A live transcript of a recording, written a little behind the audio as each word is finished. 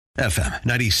FM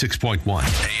 96.1,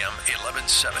 AM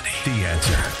 1170. The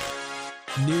Answer.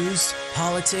 News,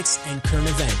 politics, and current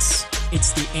events.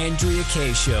 It's the Andrea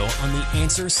Kaye Show on The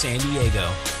Answer San Diego.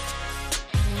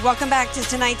 Welcome back to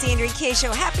tonight's Andrea Kaye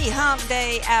Show. Happy hump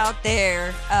day out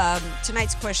there.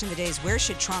 Tonight's question of the day is, where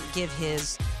should Trump give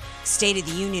his State of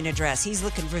the Union address? He's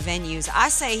looking for venues. I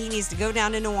say he needs to go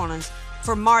down to New Orleans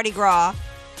for Mardi Gras.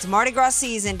 It's Mardi Gras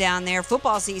season down there.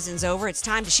 Football season's over. It's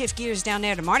time to shift gears down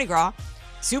there to Mardi Gras.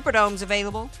 Superdome's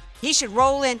available. He should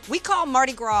roll in. We call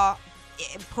Mardi Gras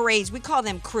parades, we call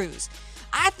them crews.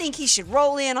 I think he should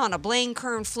roll in on a Blaine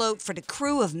Kern float for the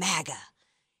crew of MAGA.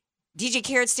 DJ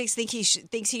Carrot Sticks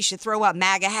thinks he should throw out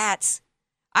MAGA hats.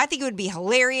 I think it would be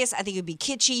hilarious. I think it would be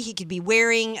kitschy. He could be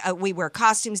wearing, we wear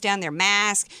costumes down there,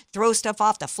 mask, throw stuff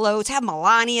off the floats, have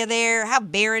Melania there,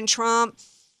 have Barron Trump,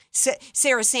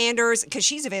 Sarah Sanders, because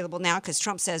she's available now because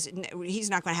Trump says he's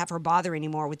not going to have her bother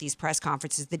anymore with these press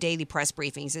conferences, the daily press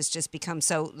briefings. It's just become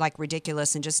so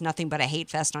ridiculous and just nothing but a hate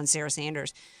fest on Sarah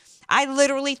Sanders. I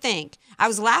literally think, I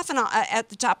was laughing at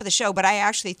the top of the show, but I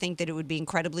actually think that it would be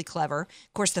incredibly clever.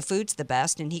 Of course, the food's the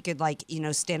best, and he could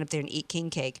stand up there and eat king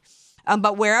cake.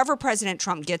 But wherever President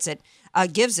Trump gives it,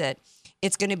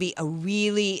 it's going to be a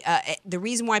really, the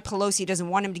reason why Pelosi doesn't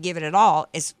want him to give it at all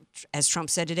is, as Trump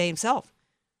said today himself,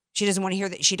 she doesn't want to hear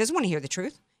that. She doesn't want to hear the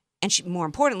truth, and more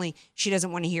importantly, she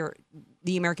doesn't want to hear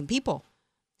the American people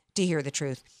to hear the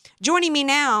truth. Joining me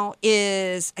now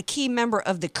is a key member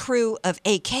of the crew of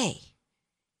AK.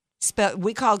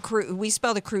 We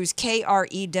spell the crews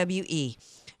Krewe.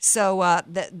 So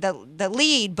the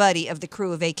lead buddy of the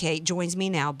crew of AK joins me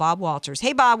now, Bob Walters.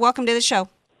 Hey, Bob, welcome to the show.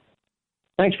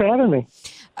 Thanks for having me.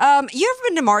 You ever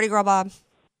been to Mardi Gras, Bob?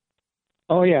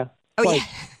 Oh yeah. Oh yeah.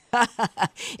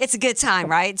 It's a good time,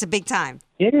 right? It's a big time.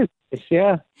 It is.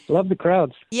 Yeah. Love the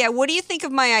crowds. Yeah. What do you think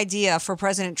of my idea for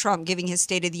President Trump giving his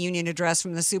State of the Union address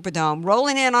from the Superdome,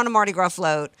 rolling in on a Mardi Gras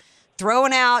float,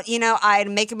 throwing out, I'd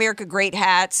Make America Great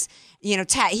hats?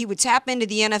 He would tap into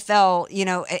the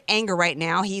NFL, anger right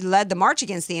now. He led the march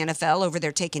against the NFL over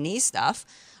their take a knee stuff.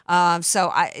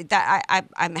 So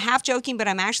I'm half joking, but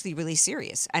I'm actually really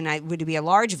serious. And it would be a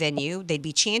large venue. They'd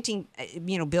be chanting,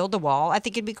 build the wall. I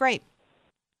think it'd be great.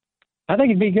 I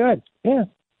think it'd be good. Yeah.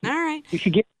 All right. You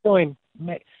should get going.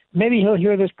 Maybe he'll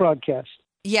hear this broadcast.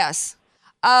 Yes.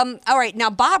 All right. Now,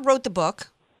 Bob wrote the book,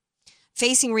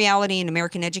 Facing Reality in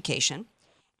American Education.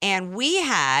 And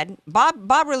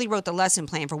Bob really wrote the lesson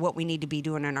plan for what we need to be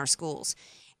doing in our schools.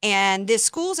 And the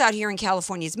schools out here in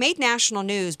California, it's made national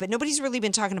news, but nobody's really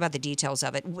been talking about the details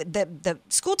of it. The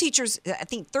school teachers, I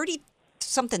think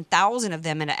 30-something thousand of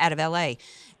them out of L.A.,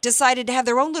 decided to have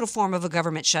their own little form of a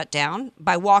government shutdown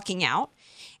by walking out.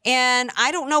 And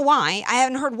I don't know why. I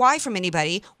haven't heard why from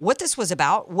anybody, what this was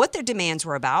about, what their demands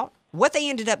were about, what they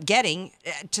ended up getting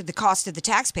to the cost of the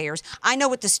taxpayers. I know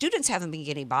what the students haven't been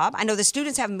getting, Bob. I know the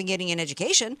students haven't been getting an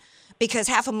education because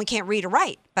half of them can't read or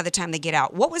write by the time they get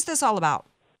out. What was this all about?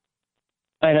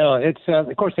 I know. It's of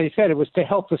course, they said it was to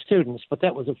help the students, but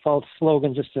that was a false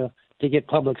slogan just to get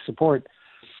public support.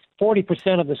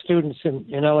 40% of the students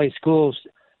in L.A. schools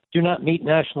do not meet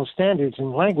national standards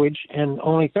in language, and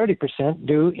only 30%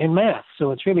 do in math.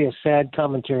 So it's really a sad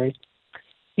commentary.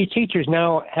 These teachers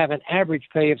now have an average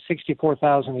pay of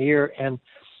 $64,000 a year, and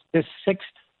this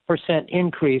 6%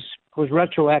 increase was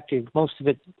retroactive, most of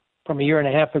it from a year and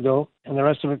a half ago, and the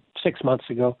rest of it 6 months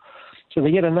ago. So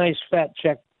they get a nice fat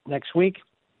check next week,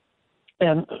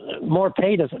 and more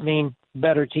pay doesn't mean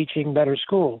better teaching, better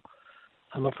school.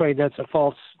 I'm afraid that's a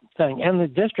false thing. And the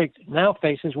district now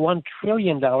faces $1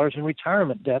 trillion in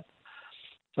retirement debt.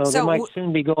 So they might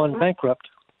soon be going bankrupt.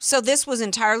 So this was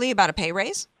entirely about a pay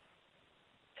raise?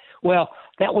 Well,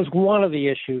 that was one of the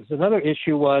issues. Another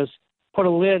issue was put a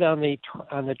lid on the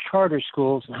charter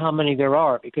schools and how many there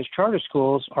are, because charter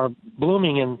schools are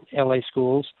blooming in L.A.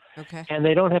 schools, okay, and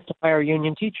they don't have to hire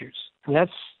union teachers. And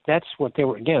that's what they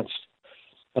were against.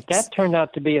 But that turned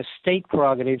out to be a state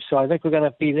prerogative, so I think we're going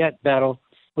to be that battle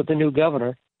with the new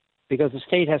governor, because the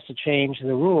state has to change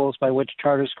the rules by which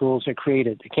charter schools are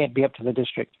created. It can't be up to the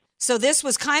district. So this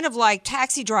was kind of like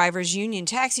union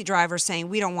taxi drivers saying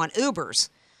we don't want Ubers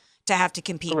to have to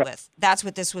compete Correct. With. That's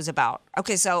what this was about.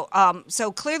 Okay, so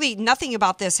clearly nothing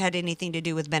about this had anything to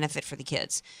do with benefit for the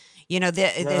kids.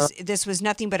 This was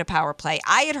nothing but a power play.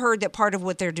 I had heard that part of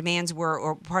what their demands were,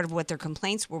 or part of what their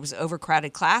complaints were, was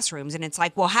overcrowded classrooms. And it's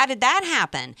like, well, how did that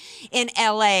happen in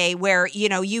L.A., where,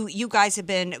 you guys have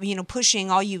been,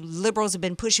 pushing, all you liberals have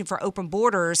been pushing for open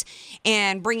borders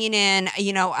and bringing in,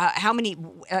 how many,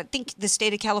 I think the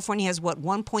state of California has,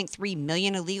 1.3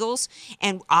 million illegals,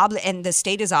 and the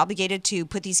state is obligated to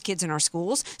put these kids in our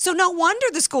schools. So no wonder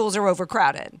the schools are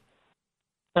overcrowded.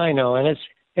 I know, and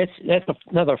that's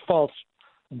another false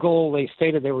goal they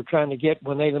stated they were trying to get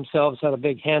when they themselves had a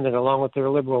big hand in it, along with their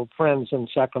liberal friends in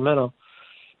Sacramento.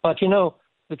 But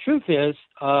the truth is,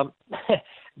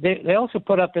 they also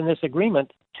put up in this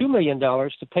agreement $2 million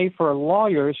to pay for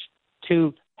lawyers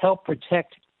to help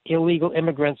protect illegal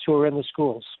immigrants who are in the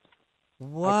schools.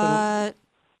 What?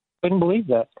 Couldn't believe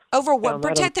that. Over what?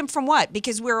 Protect them from what?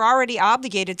 Because we're already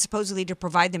obligated, supposedly, to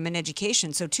provide them an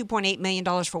education. So $2.8 million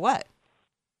for what?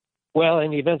 Well,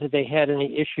 in the event that they had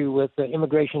any issue with the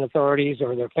immigration authorities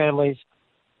or their families,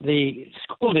 the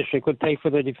school district would pay for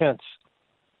their defense,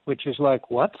 which is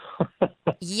like, what?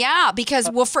 Yeah, because,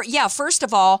 first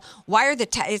of all, why are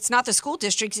it's not the school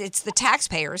districts, it's the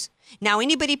taxpayers. Now,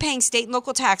 anybody paying state and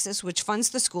local taxes, which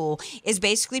funds the school, is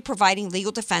basically providing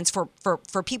legal defense for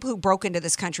people who broke into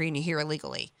this country and are here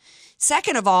illegally.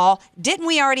 Second of all, didn't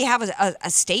we already have a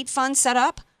state fund set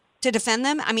up to defend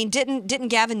them? I mean, didn't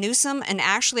Gavin Newsom and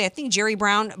actually I think Jerry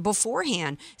Brown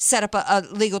beforehand set up a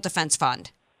legal defense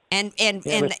fund, and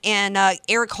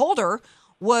Eric Holder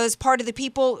was part of the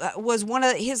people, was one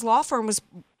of his law firm was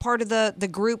part of the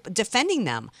group defending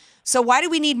them. So why do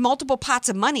we need multiple pots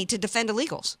of money to defend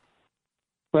illegals?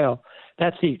 Well,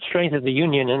 that's the strength of the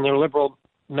union and their liberal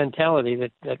mentality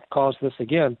that caused this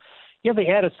again. Yeah, they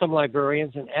added some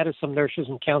librarians and added some nurses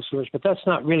and counselors, but that's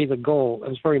not really the goal. It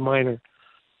was very minor.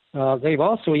 They've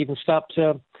also even stopped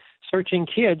searching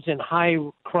kids in high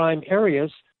crime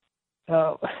areas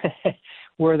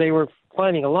where they were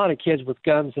finding a lot of kids with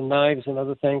guns and knives and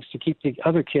other things to keep the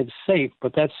other kids safe,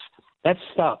 but that's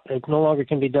stopped. It no longer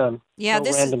can be done. Yeah,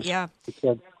 this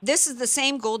is the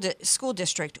same school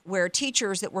district where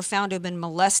teachers that were found to have been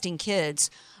molesting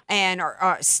kids and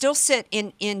are still sit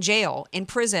in jail, in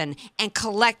prison, and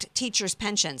collect teachers'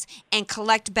 pensions and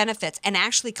collect benefits and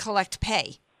actually collect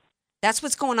pay. That's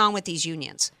what's going on with these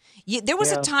unions. There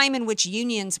was a time in which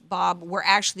unions, Bob, were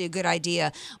actually a good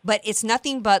idea, but it's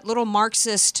nothing but little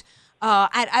Marxist.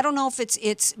 I don't know if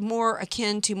it's more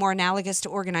akin to, more analogous to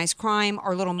organized crime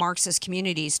or little Marxist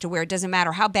communities, to where it doesn't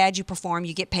matter how bad you perform,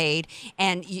 you get paid,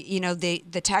 and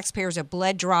the taxpayers are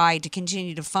bled dry to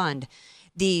continue to fund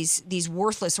these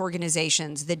worthless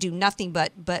organizations that do nothing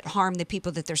but harm the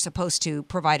people that they're supposed to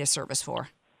provide a service for.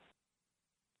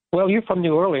 Well, you're from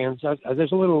New Orleans.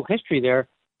 There's a little history there.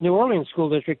 New Orleans School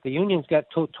District, the unions got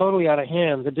totally out of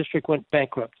hand. The district went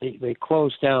bankrupt. They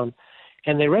closed down.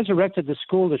 And they resurrected the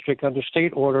school district under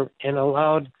state order and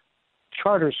allowed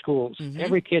charter schools. Mm-hmm.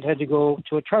 Every kid had to go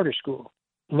to a charter school.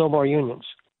 No more unions.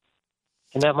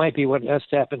 And that might be what has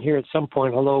to happen here at some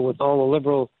point, although with all the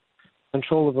liberal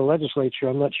control of the legislature,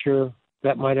 I'm not sure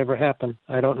that might ever happen.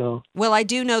 I don't know. Well, I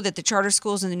do know that the charter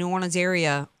schools in the New Orleans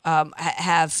area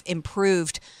have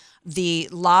improved the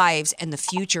lives and the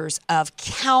futures of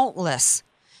countless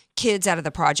kids out of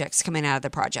the projects, coming out of the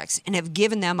projects, and have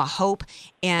given them a hope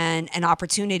and an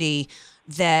opportunity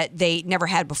that they never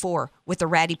had before with the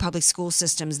ratty public school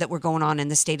systems that were going on in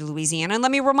the state of Louisiana. And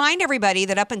let me remind everybody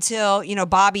that up until,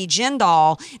 Bobby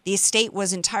Jindal, the state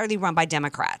was entirely run by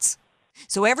Democrats.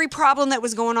 So every problem that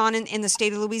was going on in the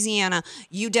state of Louisiana,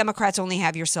 you Democrats only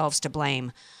have yourselves to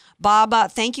blame. Bob,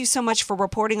 thank you so much for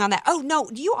reporting on that. Oh, no,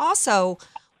 you also,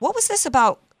 what was this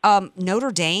about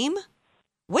Notre Dame?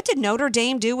 What did Notre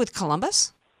Dame do with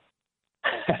Columbus?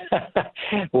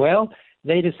 Well,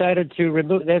 they decided to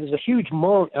remove, there was a huge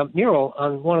mural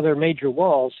on one of their major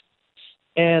walls,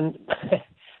 and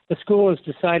the school has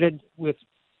decided, with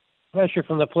pressure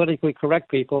from the politically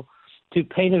correct people, to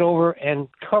paint it over and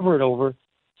cover it over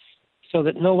so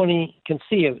that nobody can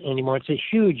see it anymore. It's a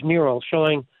huge mural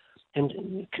showing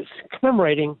and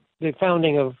commemorating the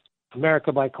founding of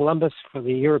America by Columbus for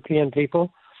the European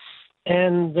people.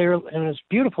 And it's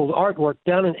beautiful artwork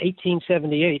done in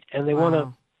 1878, and they want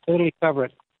to totally cover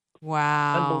it.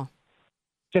 Wow!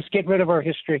 Just get rid of our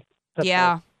history. That's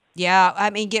all. Yeah.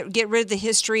 I mean, get rid of the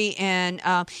history. And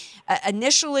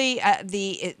initially,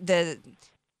 the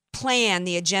plan,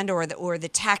 the agenda, or the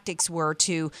tactics were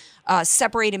to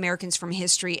separate Americans from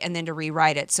history and then to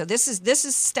rewrite it. So this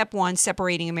is step one,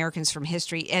 separating Americans from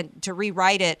history, and to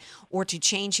rewrite it or to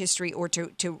change history or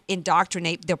to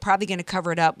indoctrinate. They're probably going to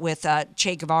cover it up with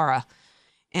Che Guevara,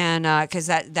 and because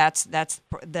that's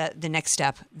the next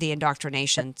step, the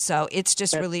indoctrination. So it's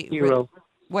just that's really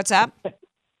what's that?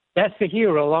 That's the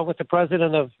hero, along with the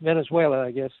president of Venezuela,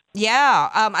 I guess.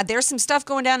 Yeah, there's some stuff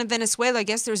going down in Venezuela. I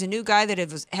guess there's a new guy that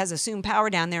has assumed power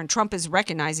down there, and Trump is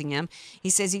recognizing him. He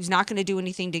says he's not going to do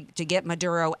anything to get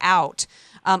Maduro out.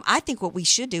 I think what we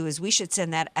should do is we should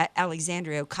send that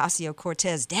Alexandria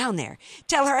Ocasio-Cortez down there.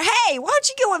 Tell her, hey, why don't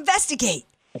you go investigate?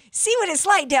 See what it's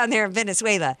like down there in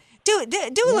Venezuela. Do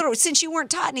a little, since you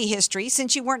weren't taught any history,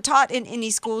 since you weren't taught in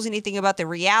any schools anything about the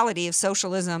reality of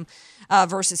socialism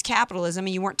versus capitalism,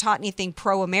 and you weren't taught anything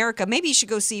pro-America. Maybe you should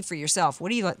go see for yourself. What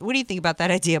do you think about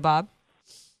that idea, Bob?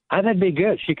 That'd be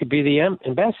good. She could be the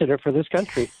ambassador for this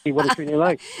country. See what it's really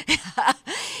like.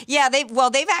 Yeah,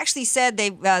 they've actually said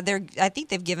I think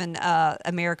they've given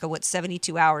America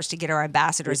 72 hours to get our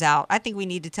ambassadors out. I think we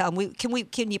need to tell them.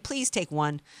 Can you please take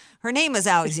one? Her name is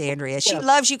Alexandria. She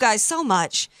loves you guys so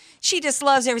much. She just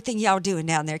loves everything y'all are doing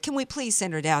down there. Can we please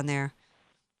send her down there?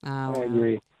 I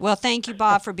agree. Well, thank you,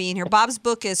 Bob, for being here. Bob's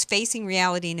book is Facing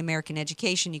Reality in American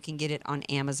Education. You can get it on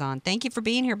Amazon. Thank you for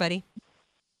being here, buddy.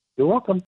 You're welcome.